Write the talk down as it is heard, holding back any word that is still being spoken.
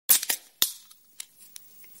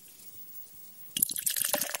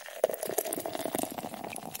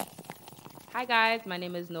Hi guys, my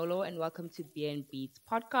name is Nolo and welcome to Beer and Beats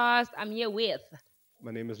podcast. I'm here with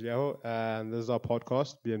My name is Leo, and this is our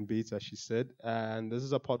podcast, Beer and Beats, as she said. And this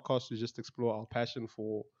is a podcast to just explore our passion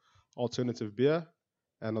for alternative beer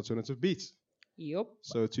and alternative beats. Yup.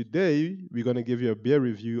 So today, we're going to give you a beer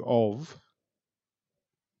review of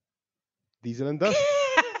Diesel and Dust.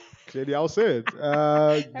 Clearly, I'll say it.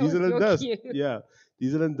 That was Diesel and so Dust. cute. Yeah,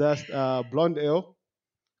 Diesel and Dust, blonde ale.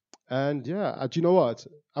 And yeah, do you know what?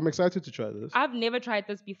 I'm excited to try this. I've never tried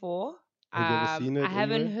this before. Have you ever seen I it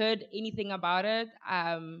haven't anywhere? heard anything about it.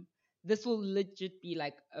 This will legit be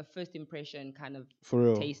like a first impression kind of For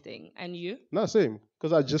real. tasting. And you? Not same,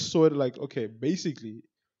 because I just saw it like, okay, basically,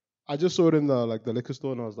 I just saw it in the liquor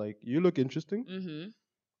store, and I was like, "You look interesting. Mm-hmm.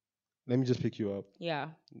 Let me just pick you up." Yeah.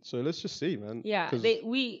 So let's just see, man. Yeah. 'Cause-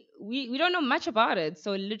 We don't know much about it,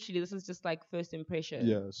 so literally this is just like first impression.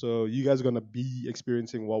 yeah. So you guys are gonna be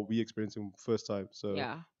experiencing what we experiencing first time. So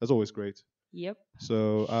Yeah. that's always great. Yep.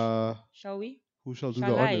 So Shall we? who shall do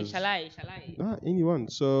Shall the I? honors? Shall I? Shall I? Nah, anyone.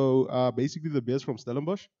 So basically the beers from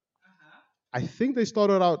Stellenbosch. Uh-huh. I think they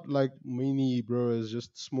started out like mini brewers,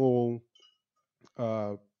 just small,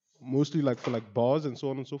 uh, mostly like for like bars and so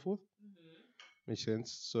on and so forth. Makes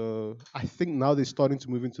sense. So I think now they're starting to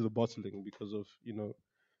move into the bottling because of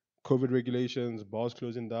COVID regulations, bars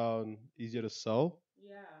closing down, easier to sell.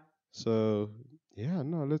 Yeah. So yeah,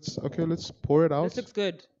 no, let's pour it out. This looks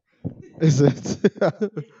good. Is it?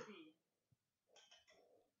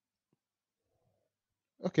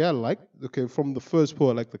 Okay, from the first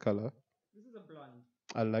pour, I like the color. This is a blonde.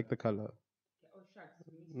 I like the color. Oh shucks.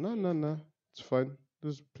 No. It's fine.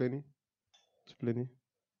 There's plenty. It's plenty.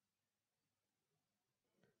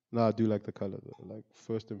 No, I do like the color though. Like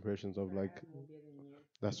first impressions of like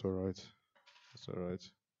that's alright. That's alright.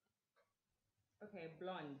 Okay,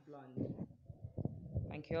 blonde.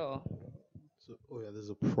 Thank you. So oh yeah, there's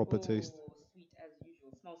a proper taste. Sweet as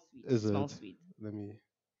usual. Smells sweet. Is Smells it? sweet. Let me.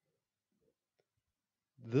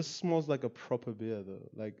 This smells like a proper beer though.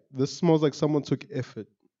 Like this smells like someone took effort.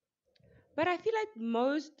 But I feel like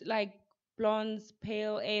most like blondes,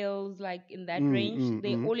 pale ales, like in that range,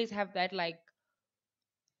 they always have that like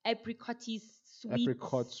apricotty sweet.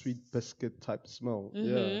 Apricot sweet biscuit type smell.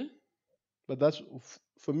 Yeah. Mm-hmm. But that's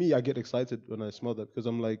for me. I get excited when I smell that because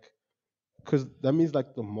I'm like, because that means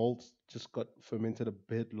like the malt just got fermented a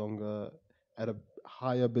bit longer at a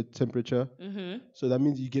higher bit temperature. Mm-hmm. So that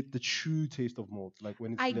means you get the true taste of malt, like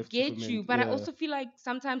when it's I left to get ferment. you, but I Yeah. also feel like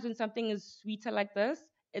sometimes when something is sweeter like this,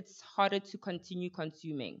 it's harder to continue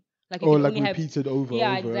consuming. Like you Or can like only have repeated over,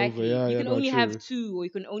 yeah, over, exactly. over. Yeah, You yeah, can no, only true. have two, or you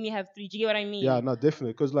can only have three. Do you get what I mean? Yeah, no,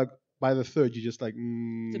 definitely. Because like by the third, you just like.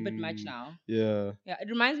 It's a bit much now. Yeah. Yeah, it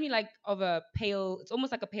reminds me like of a pale. It's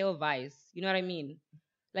almost like a pale vice. You know what I mean?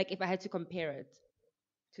 Like if I had to compare it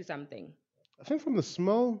to something. I think from the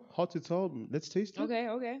smell, hard to tell. Let's taste it. Okay.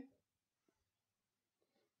 Okay.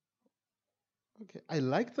 I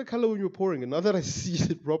like the color when you're pouring it. Now that I see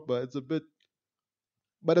it proper, it's a bit.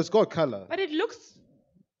 But it's got color. But it looks.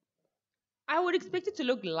 I would expect it to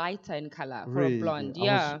look lighter in color for Really? a blonde. I was-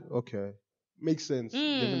 Yeah, okay. Makes sense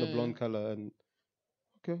given the Mm. blonde color and.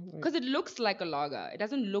 Okay. because it looks like a lager. It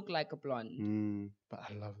doesn't look like a blonde. But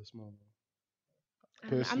I love the smell. I'm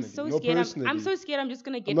Personally. so No, scared. I'm personally. so scared. I'm just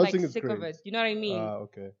gonna get not like saying it's sick of great. it. You know what I mean?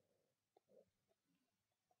 Okay.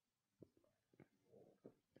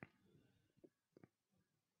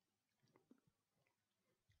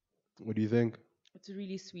 What do you think? It's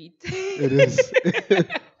really sweet. It is.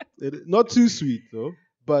 Not too sweet though,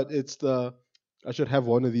 but it's the. I should have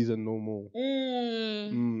one of these and no more.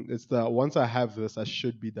 It's the once I have this, I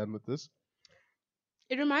should be done with this.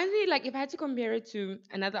 It reminds me, like, if I had to compare it to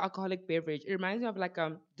another alcoholic beverage, it reminds me of like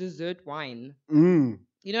dessert wine. Mm.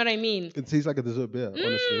 You know what I mean? It tastes like a dessert beer,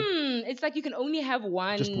 honestly. It's like you can only have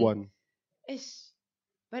one. Just one. Ish.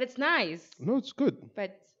 But it's nice. No, it's good.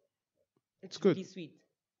 But it's good. really sweet.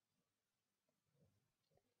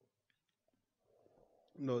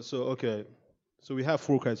 No, so okay. So we have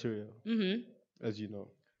 4 criteria, Mm-hmm. as you know.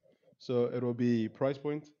 So it will be price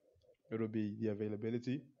point, it will be the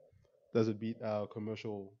availability. Does it beat our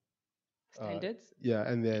commercial Standards. yeah,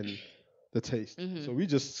 and then the taste. Mhm. So we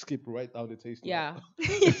just skip right down the taste. Yeah.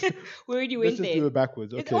 now. We already Let's went just do there. it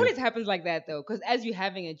backwards. Okay. It always happens like that though, because as you're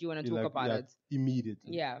having it, you want to You talk like- about yeah, it.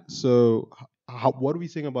 immediately. Yeah. So what are we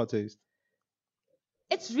saying about taste?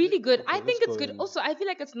 It's really good. Okay, I think let's it's go good. in. Also, I feel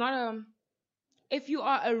like it's not a. If you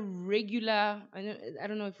are a regular, I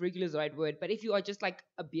don't know if regular is the right word, but if you are just like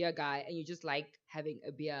a beer guy and you just like having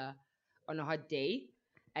a beer on a hot day,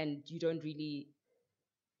 and you don't really,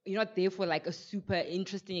 you're not there for like a super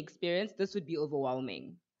interesting experience, this would be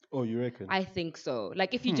overwhelming. Oh, you reckon? I think so.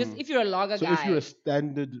 Like if you just Hmm. if you're a lager So guy, if you're a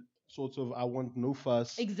standard sort of I want no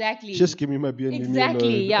fuss. Just Exactly. give me my beer and leave me Exactly.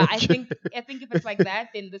 alone. Yeah. I Okay. think I think if it's like that,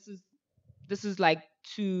 then this is like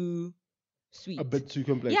too A sweet. bit too Yeah,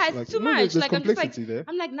 complex. it's Like too no, much. there's Like complexity there.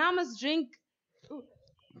 I'm like now I must drink. Ooh,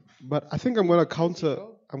 But I think I'm gonna fancy, counter.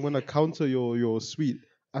 bro. I'm gonna counter your sweet.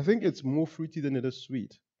 I think it's more fruity than it is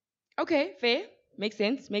sweet. Okay, fair. Makes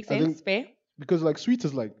sense. Makes I think sense. Fair. because like sweet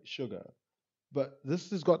is like sugar, but this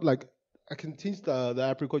has got like I can taste the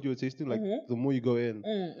apricot you were tasting. Like Mm-hmm. the more you go in,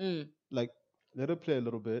 Mm-mm. like let it play a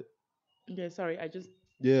little bit. Okay, sorry, I just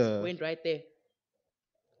Yeah, went right there.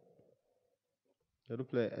 let it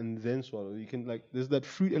play and then swallow. You can like there's that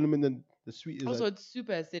fruit element and the sweet is Also, like it's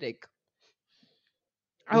super acidic.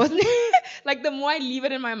 I it's wasn't like the more I leave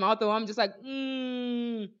it in my mouth, the more I'm just like,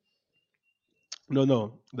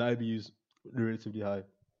 no the IBU is relatively high.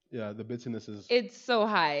 Yeah, the bitterness is it's so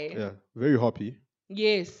high. yeah very hoppy,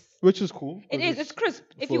 Yes. which is cool It because is. It's it's crisp.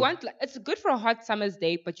 If you for want, like, it's good for a hot summer's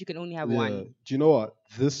day, but you can only have yeah. one. Do you know what?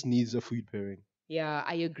 This needs a food pairing. Yeah,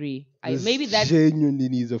 I agree. I This maybe that's. genuinely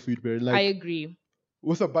needs a food pairing. I Like agree.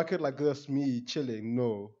 with a bucket like this, me chilling.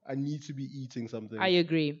 No, I need to be eating I something.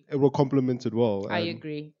 agree. It will complement it well. I And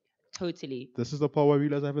agree. Totally. this is the part where I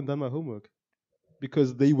realize I haven't done my homework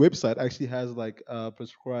because the website actually has like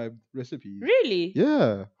prescribed recipes. Really?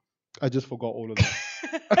 Yeah, I just forgot all of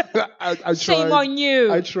that. I Shame tried. on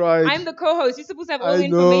you. I tried. I'm the co-host. You're supposed to have all I the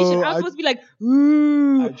information. know. I'm supposed to be like,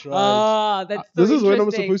 ooh, I tried. that's so This is when I'm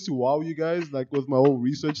interesting. supposed to wow you guys, like with my whole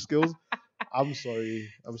research skills. I'm sorry.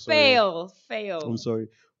 I'm sorry. Fail, I'm fail. sorry.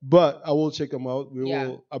 But I will check them out. We Yeah,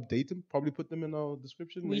 will update them. Probably put them in our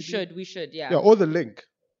description. we Maybe. should, we should, Yeah, yeah, or the link.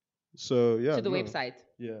 So yeah, to the no. website.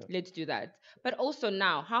 Yeah. Let's do that. But also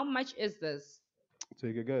now, how much is this?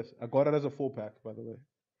 Take a guess. I got it as a 4 pack, by the way,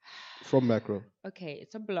 from Macro. Okay,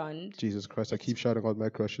 it's a blonde. Jesus Christ! I keep shouting out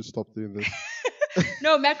Macro. I should stop doing this.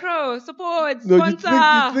 No, macro support No, sponsor.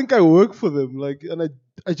 you think I work for them, like, and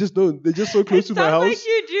I just don't. They're just so close It to my sounds like house.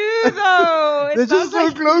 you do, though. It They're sounds just so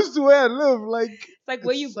like close to where I live. Like, it's like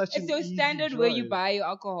where you. such It's an your easy standard where you drive. buy your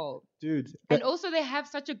alcohol, Dude. and also they have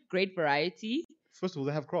such a great variety. First of all,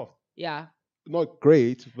 they have craft. Yeah, Not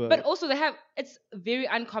great, but but also they have. It's very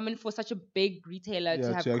uncommon for such a big retailer yeah,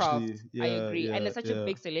 to have to craft. actually, I yeah, agree, and yeah, there's such a yeah,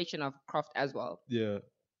 big selection of craft as well. yeah.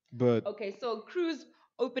 But Okay, so Cruz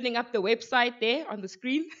opening up the website there on the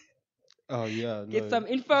screen. oh yeah, Get no. some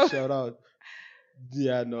info. Shout out.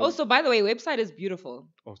 Yeah, no. Also, by the way, website is beautiful.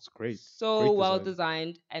 Oh, it's great. So Great well design.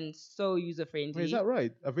 designed and so user Wait, is friendly. that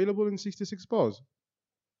right? Available in 66 bars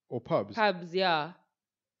or pubs. Pubs, yeah.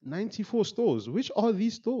 94 stores. Which are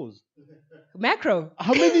these stores? Macro.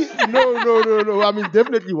 How many? No. I mean,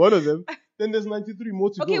 definitely one of them. Then there's 93 more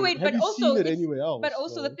to Okay, go. wait, Have but you also seen it it's anywhere else? but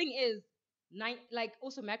also the So- thing is like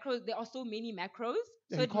also macros, there are so many macros.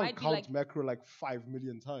 Yeah, So you it can't might be count like macro like 5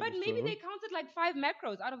 million times. but maybe so- they counted like 5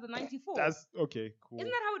 macros out of the 94. That's okay, cool. Isn't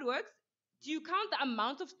that how it works? Do you count the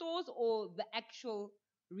amount of stores or the actual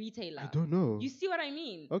retailer? I don't know. You see what I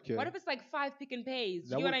mean? Okay. What if it's like 5 pick and pays?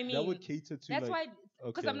 that You know would, what I mean? That would cater to That's like, why,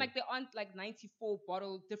 because I'm okay. like, there aren't like 94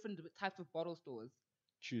 different types of bottle stores.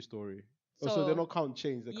 True story. So they So, don't count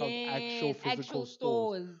chains, they count actual yes, physical actual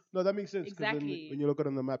stores. stores. No, that makes sense. Because Exactly. when you look at it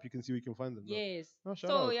on the map, you can see where you can find them. now. Yes. Oh, shout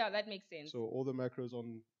So, out. yeah, that makes sense. So all the macros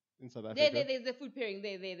on in South There, Africa. there's the food pairing.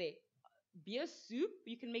 There. Beer soup.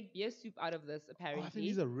 You can make beer soup out of this, Oh, apparently. I think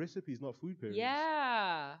these are recipes, not food pairings.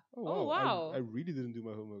 Yeah. Oh wow. wow. I really didn't do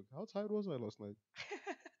my homework. How tired was I last night?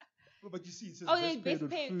 No, but you see, it says Oh, best yeah, paired best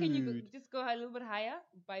with pair. food. Can you just go a little bit higher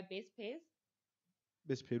by best pairs?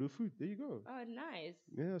 Best paired with food. There you go. Oh, nice.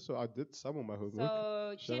 Yeah, so I did some of my homework.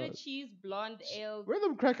 So Shout cheddar out. cheese, blonde ale. Where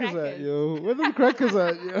them crackers at, crackers. yo? Where them crackers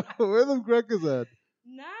at, yo? Where them crackers at?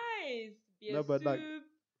 Nice. Beer No, but soup. like, do you know-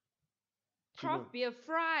 Craft beer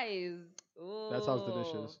fries. Oh. that sounds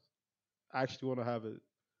delicious. I actually want to have it.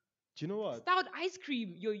 Do you know what? Stout ice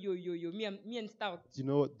cream. Yo. Me and stout. Do you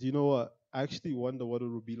know what? Do you know what? I actually wonder what it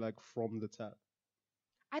would be like from the tap.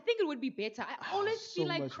 I think it would be better. I always So feel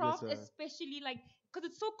like much craft, better. especially like, because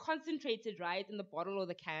it's so concentrated, right, in the bottle or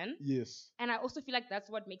the can. Yes. And I also feel like that's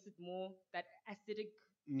what makes it more that acidic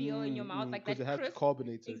feel in your mouth, like Because that they have crisp.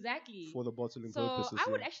 carbonated Exactly. for the bottling So purposes. I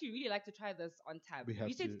would yeah. actually really like to try this on tap. We have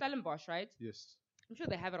You said to. Stellenbosch, right? Yes. I'm sure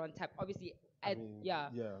they have it on tap. Obviously, I at mean, yeah.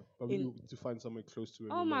 Yeah, but we in- need to find somewhere close to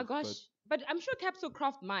where Oh we my live, gosh! But I'm sure Capsule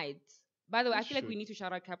Craft might. By the way, They I feel like we should. need to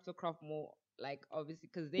shout out Capsule Craft more. Like obviously,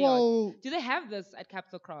 because they But, are. well, Do they have this at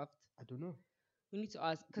Capsule Craft? I don't know. We need to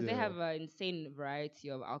ask because they Yeah. have an insane variety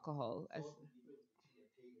of alcohol.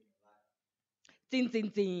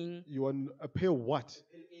 Ting. You want a pair of what?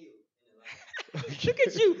 Look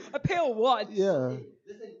at you, a pale what? Yeah.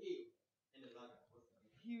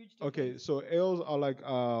 Huge. Okay, difference. so ales are like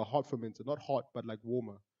hot fermented, not hot, but like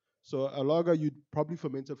warmer. So a lager you'd probably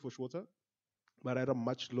ferment it for shorter, but at a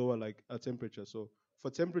much lower like temperature. So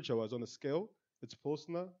for temperature wise on a scale, it's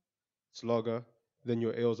Pilsner, it's lager, then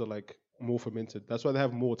your ales are like more fermented. That's why they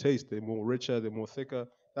have more taste. They're more richer, they're more thicker.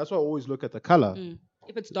 That's why I always look at the color. Mm.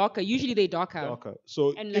 If it's darker, usually they're darker. Darker.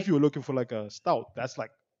 So And if like, you're looking for like a stout, that's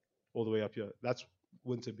like all the way up here. That's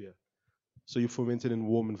winter beer. So you ferment it in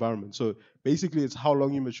warm environment. So basically, it's how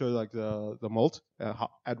long you mature like the malt.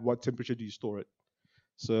 At what temperature do you store it?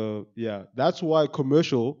 So yeah, that's why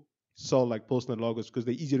commercial sell like Pilsner lagers because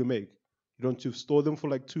they're easy to make. You don't have to store them for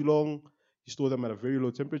like too long. You store them at a very low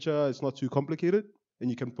temperature. It's not too complicated, and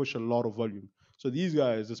you can push a lot of volume. So these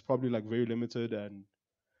guys, it's probably like very limited, and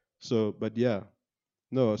so. But yeah,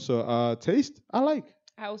 no. So taste, I like.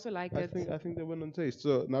 I also like I it. think I think they win on taste.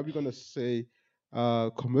 So now we're gonna say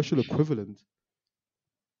commercial equivalent.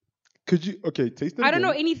 Could you taste it I don't know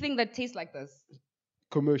again anything that tastes like this.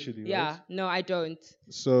 commercially, Yeah, right? no, I don't.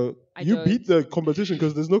 So I you beat don't. the competition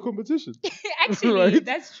because there's no competition, Actually, right?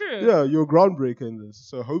 that's true. Yeah, you're a groundbreaker in this.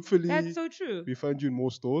 So hopefully That's so true. we find you in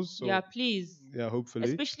more stores. So Yeah, please. yeah, hopefully,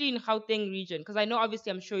 Especially in Gauteng region, because I know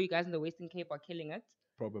obviously I'm sure you guys in the Western Cape are killing it,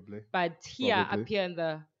 probably. but here Probably. up here in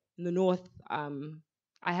the north,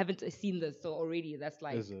 I haven't seen this, so already that's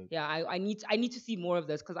like, Is it? yeah, I need to see more of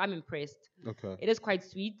this because I'm impressed. Okay. It is quite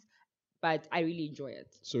sweet, but I really enjoy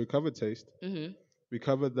it. So we covered taste. Mm-hmm. We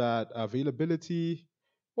covered that availability.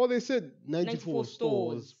 Well, they said 94 stores,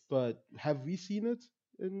 stores. but have we seen it?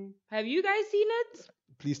 In Have you guys seen it?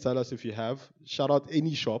 Please tell us if you have. Shout out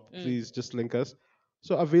any shop. Mm. Please just link us.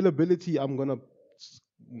 So availability,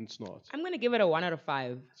 it's not. I'm gonna give it a 1 out of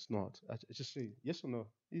 5. It's not. I just say yes or no.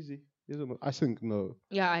 Easy. Yes or no. I think no.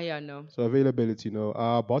 Yeah, no. So availability, no.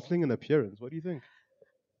 Bottling and appearance. What do you think?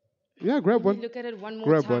 Yeah, grab Let me one. look at it one more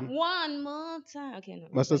Grab time. one. One more time. Okay, no.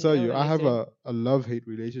 Must I this tell one, you, no, I have listen. a love-hate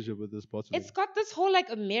relationship with this bottling. It's got this whole like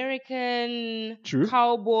American True.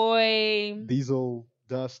 cowboy. Diesel,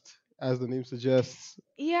 dust, as the name suggests.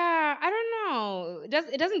 Yeah, I don't know.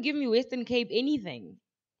 It doesn't give me Western Cape anything.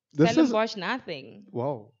 This is Stellenbosch nothing.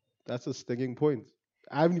 wow. That's a stinging point.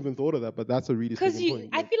 I haven't even thought of that, but that's a really Because stinging point.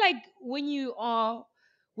 I feel like when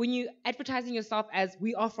you advertising yourself as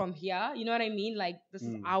we are from here, you know what I mean? Like this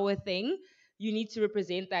is our thing. You need to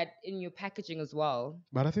represent that in your packaging as well.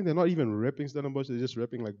 But I think they're not even repping Stellenbosch. They're just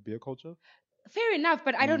repping like beer culture, Fair enough,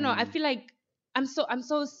 but I don't know. I feel like I'm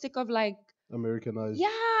so sick of like Americanized. yeah,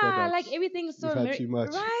 products. like everything's so You've had too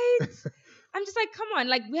much. right? I'm just like, come on,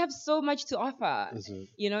 like we have so much to offer, Is it?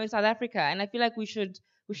 in South Africa, and I feel like we should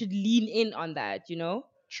lean in on that,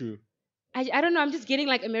 True. I don't know. I'm just getting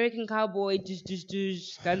like American Cowboy,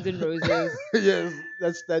 Guns N' Roses. Yes,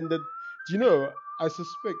 that's standard. Do you know? I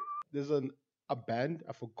suspect there's a band.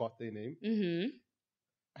 I forgot their name. Mm-hmm.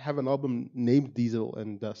 Have an album named Diesel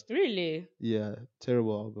and Dust. Really? Yeah,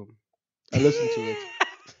 terrible album. I listened to it.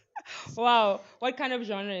 Wow. What kind of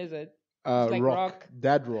genre is it? It's like rock.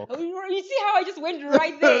 Dad rock. Oh, you see how I just went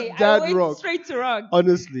right there? I Dad went rock. straight to rock.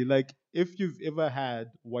 Honestly, like if you've ever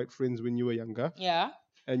had white friends when you were younger Yeah.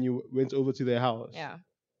 and you went over to their house, Yeah.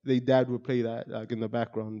 their dad would play that like in the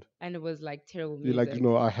background. And it was like terrible Be music.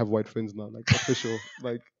 like, I have white friends now, like official,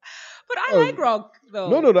 like. But I like rock though.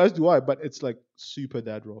 No, that's do I. But it's like super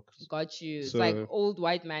dad rock. Got you. It's So- like old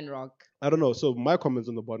white man rock. I don't know. So my comments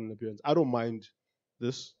on the bottom appearance, I don't mind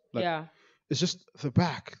this. Like, Yeah. it's just the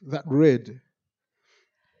back, that red.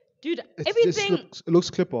 Dude, It everything. it looks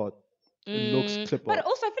clip art. It looks clip But art.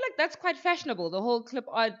 also, I feel like that's quite fashionable. The whole clip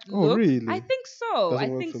art Oh, look. really? I think so. Doesn't I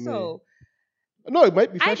work think for me. so. No, it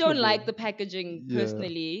might be. I don't fashionable. like the packaging Yeah.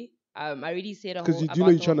 personally. I already said a whole. Because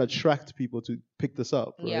you're trying to attract people to pick this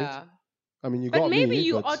up, right? Yeah. I mean, you got But maybe me,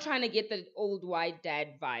 you but are trying to get the old white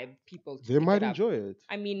dad vibe people to they pick might it up. enjoy it.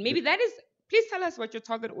 I mean, maybe that is. Please tell us what your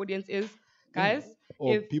target audience is, guys.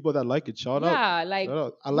 Or If- people that like it. Shout out. Yeah, like Shout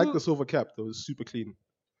out. I like who- the silver cap though. It's super clean.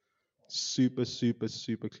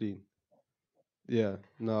 Super clean. Yeah.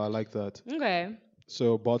 No, I like that. okay.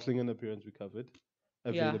 So bottling and appearance we covered. Yeah.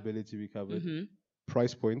 Availability we covered. Mm-hmm.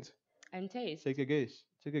 Price point. And taste. Take a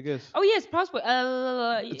guess. Oh yes, passport.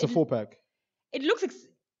 It's a 4-pack. It looks.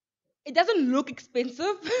 It doesn't look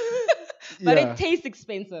expensive, but Yeah. it tastes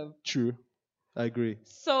expensive. True. I agree.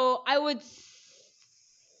 So I would.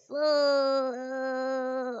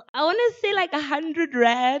 I want to say like 100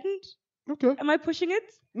 rand. Okay. Am I pushing it?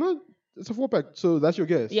 No, it's a 4-pack. So that's your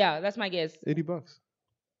guess. Yeah, that's my guess. $80.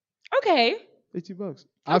 Okay, $80.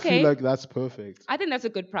 I Okay. feel like that's perfect. I think that's a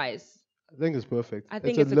good price. I think it's perfect. I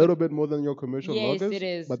think it's it's a a little bit more than your commercial Yes, lagers, it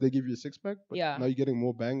is. but they give you a 6-pack. But Yeah. now you're getting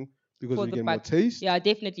more bang because For you the get more buck. taste. Yeah,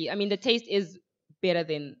 definitely. I mean, the taste is better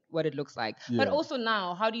than what it looks like. But Yeah. also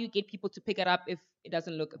now, how do you get people to pick it up if it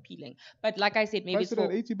doesn't look appealing? But like I said, maybe Price it's it at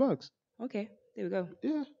for $80. okay. There we go.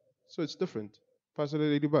 Yeah. So it's different. Price it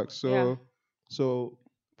at $80. Yeah, So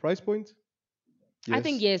price point, I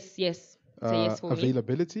think yes. yes, yes. It's a yes for me.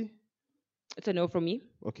 Availability, It's a no from me.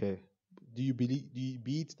 okay. Do you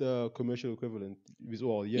beat the commercial equivalent?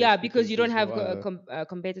 Well, yes, Yeah, because because you don't there's have no other.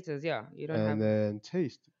 competitors. Yeah, you don't have. And then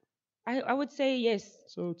taste. I would say yes.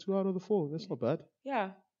 So 2 out of the 4. That's not bad.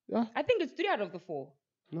 Yeah, Yeah. I think it's 3 out of the 4.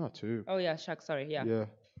 Not 2. Oh yeah, shucks. Sorry. Yeah, Yeah.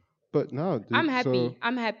 But no, I'm dude. happy. So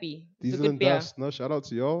I'm happy. It's a Diesel good and beer. Dust. No, shout out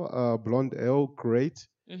to y'all. Blonde Ale, great.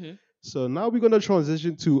 Mhm. So now we're gonna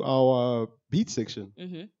transition to our beat section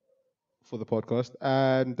Mhm. for the podcast,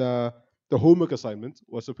 and the homework assignment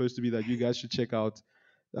was supposed to be that you guys should check out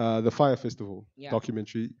the Fire Festival Yeah.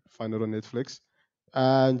 documentary, find it on Netflix,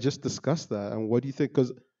 and just discuss that. And what do you think?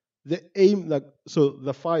 Because the aim, like, so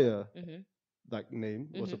the Fire, Mhm. like, name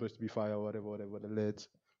was Mhm. supposed to be Fire, whatever, the lit,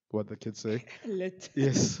 what the kids say. Lit.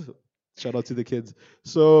 Yes. Shout out to the kids.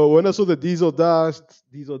 So when I saw the diesel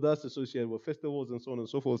dust associated with festivals and so on and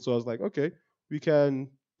so forth, so I was like, okay, we can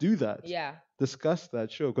do that. Yeah. Discuss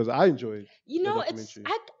that show because I enjoyed You the know, it's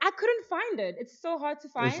documentary. I couldn't find it. It's so hard to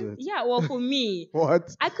Is find. it? Yeah, well for me.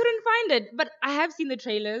 What? I couldn't find it, but I have seen the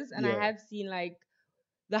trailers and I Yeah. have seen like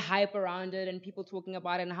the hype around it and people talking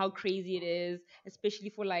about it and how crazy it is, especially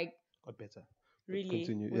for like Got better. But really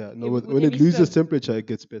continue. with Yeah. No, with when it every loses sip. temperature, it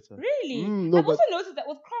gets better. Really? No, I've but also noticed that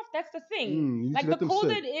with craft, that's the thing. you need Like to the let them colder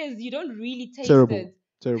sit. it is, you don't really taste Terrible. it.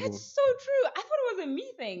 Terrible. That's so true. I thought it was a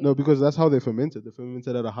me thing. No, because that's how they ferment it. They ferment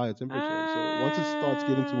it at a higher temperature. So once it starts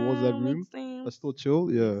getting towards that room, Makes sense. but still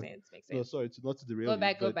chill. Yeah. Makes sense. Makes No, sense. sorry, not to derail Go you,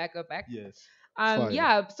 back. Go but back. Go back. yes. Fire.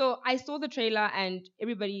 Yeah. So I saw the trailer and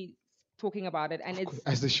everybody talking about it, and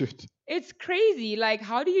As they should. it's crazy. Like,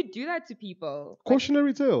 how do you do that to people? Like,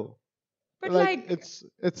 Cautionary tale. but Like, like,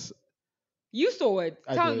 it's you saw it.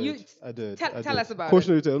 I Tell did. you. I did. Tell, I tell did. us about it.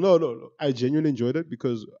 Cautionary tale. No. I genuinely enjoyed it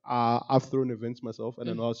because I've thrown events myself and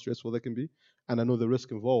I know how stressful they can be and I know the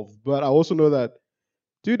risk involved. But I also know that,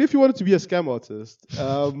 dude, if you wanted to be a scam artist,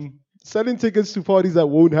 selling tickets to parties that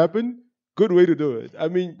won't happen, good way to do it. I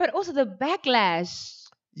mean, But also the backlash.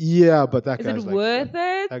 yeah, but that Is guy's it like worth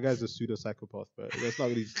it? that guy's a pseudo psychopath, but that's not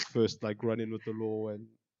really his first like run in with the law and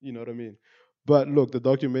you know what I mean. But look, the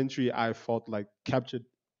documentary I felt like captured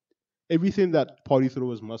everything that party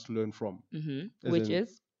throwers must learn from. As Which in,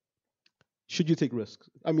 is? should you take risks?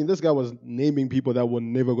 I mean, this guy was naming people that were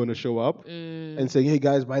never going to show up and saying, "Hey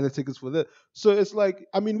guys, buy the tickets for that." So it's like,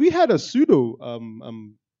 I mean, we had a pseudo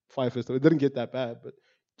Fyre Festival. It didn't get that bad, but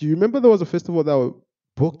do you remember there was a festival that was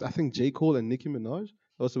booked? I think J. Cole and Nicki Minaj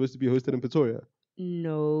that was supposed to be hosted in Pretoria.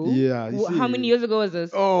 No. Yeah, you How see. many years ago was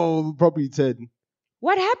this? Oh, probably 10.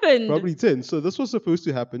 What happened? Probably 10. So this was supposed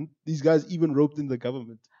to happen. These guys even roped in the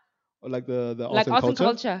government or like the like arts and culture.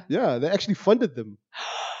 culture. Yeah, they actually funded them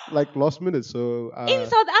like last minute. So In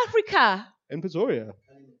South Africa. in Pretoria.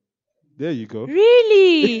 There you go.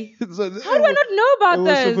 Really? So How do I not know it about was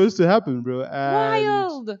this? supposed to happen, bro. And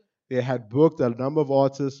Wild. they had booked a number of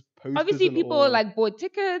artists. Posters Obviously, and people all. like bought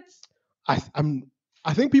tickets.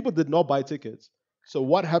 I think people did not buy tickets. So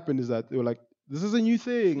what happened is that they were like, "This is a new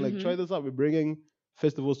thing. Like, try this out. We're bringing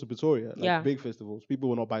festivals to Pretoria, like Yeah. big festivals." People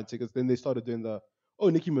were not buying tickets. Then they started doing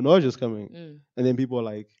Nicki Minaj is coming, and then people were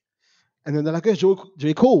like, and then they're like, "Hey,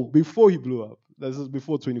 J. Cole," before he blew up. This is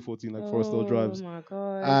before 2014, like Forest Hill Drives, Oh my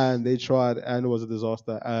gosh. and they tried, and it was a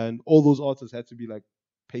disaster. And all those artists had to be like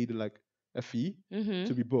paid like a fee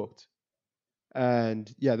to be booked,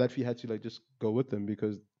 and yeah, that fee had to like just go with them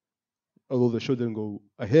because although the show didn't go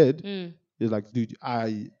ahead, it's like, dude,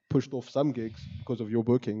 I pushed off some gigs because of your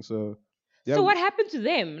booking. So yeah. So what happened to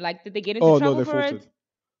them? Like, did they get into Oh no, trouble they for faltered. it?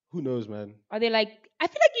 Who knows, man? Are they like? I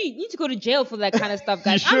feel like you need to go to jail for that kind of stuff,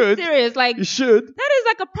 guys. I'm should. serious. Like, You should. that is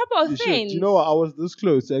like a proper You should. offense. Do you know what? I was this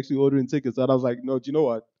close to actually ordering tickets, and I was like, no. Do you know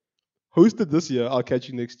what? Host it this year. I'll catch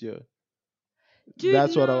you next year. Dude,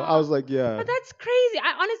 That's what no. I was like. Yeah. But that's crazy.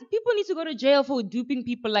 Honestly, people need to go to jail for duping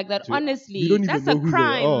people like that. Dude, honestly, we don't even that's know a who they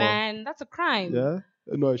crime, are. man. That's a crime. Yeah.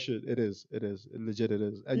 No, it should. It is. It is. Legit, it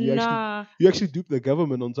is. And Nah. you actually duped the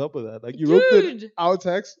government on top of that. Like you roped it Dude. our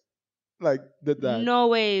tax, like did that. No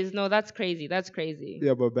ways. No, that's crazy. That's crazy.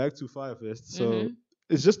 Yeah, but back to Fyre Fest. So Mhm.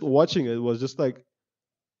 it's just watching it was just like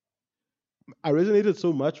I resonated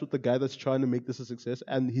so much with the guy that's trying to make this a success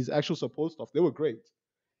and his actual support stuff. They were great.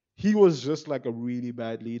 He was just like a really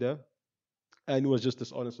bad leader, and he was just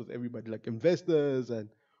dishonest with everybody, like investors and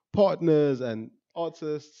partners and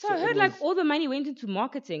artists. So I heard it like was- all the money went into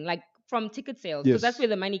marketing, like from ticket sales, because that's Yes. where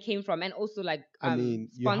the money came from, and also like I mean,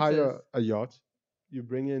 you sponsors. hire a yacht, you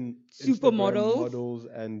bring in Supermodels. Instagram models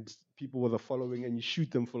and people with a following and you shoot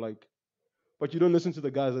them for like, but you don't listen to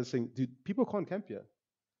the guys that are saying, dude, people can't camp here.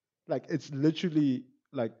 Like it's literally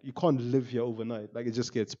like you can't live here overnight. Like it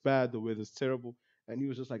just gets bad. The weather's terrible. And he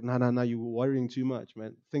was just like, nah, nah, nah, you're worrying too much,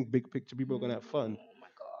 man. Think big picture. People are gonna have fun. Oh my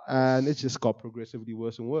And it gosh. just got progressively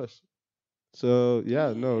worse and worse. So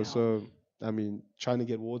yeah, no. Damn. So I mean, trying to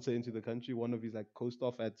get water into the country. One of his like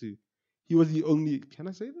co-staff had to. He was the only. Can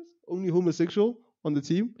I say this? Only homosexual on the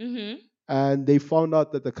team, Mm-hmm. and they found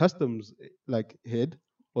out that the customs like head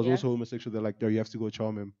was Yeah. also homosexual. They're like, yo, you have to go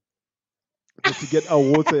charm him just to get our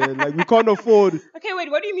water in. Like we can't afford. Okay, wait.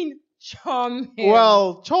 What do you mean charm him?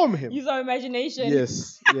 Well, charm him. Use our imagination.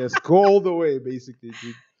 Yes, yes. Go all the way, basically,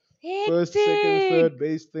 dude. First, second, Hectic. third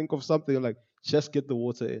base. Think of something like just get the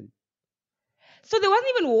water in. So there wasn't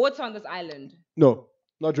even water on this island. No,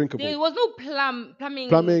 not There drinkable. was no plumbing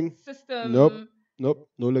Plumbing, nope, system. nope,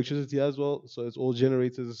 no electricity as well. So it's all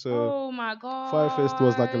generators. So Oh my Fire Fest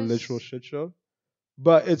was like a gosh. literal shit show.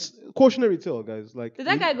 But it's cautionary tale, guys. Like, Did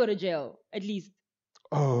that guy go to jail? At least.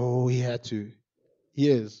 oh, he had to. He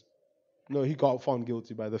is. No, he got found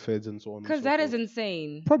guilty by the feds and so on and Because so that is forth.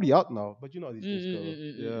 insane. Probably out now, but you know how these things go.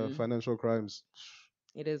 Yeah, Mm-mm-mm-mm-mm. financial crimes.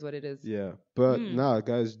 It is what it is. Yeah, but Mm. nah,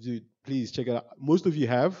 guys, dude, please check it out. Most of you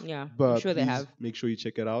have, Yeah, I'm but sure they please have. make sure you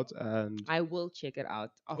check it out. And I will check it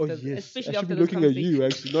out oh after, yes, I especially should be after this looking at conversation. you.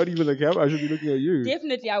 Actually, not even the camera. I should be looking at you.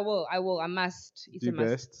 Definitely, I will. I will. I must. It's a Do must.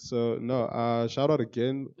 best. So no, shout out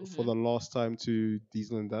again for Mhm. the last time to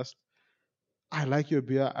Diesel and Dust. I like your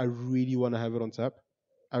beer. I really want to have it on tap.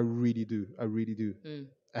 I really do. I really do. Mm.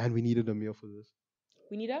 And we needed a meal for this.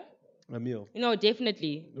 We need A meal. No,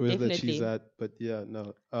 definitely. Where's the Definitely. cheese at? But yeah,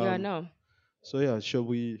 no. Yeah, no. So yeah, shall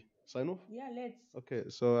we sign off? Yeah, let's. Okay.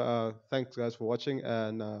 So thanks guys for watching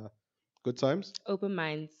and good times. Open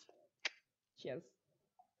minds. Cheers.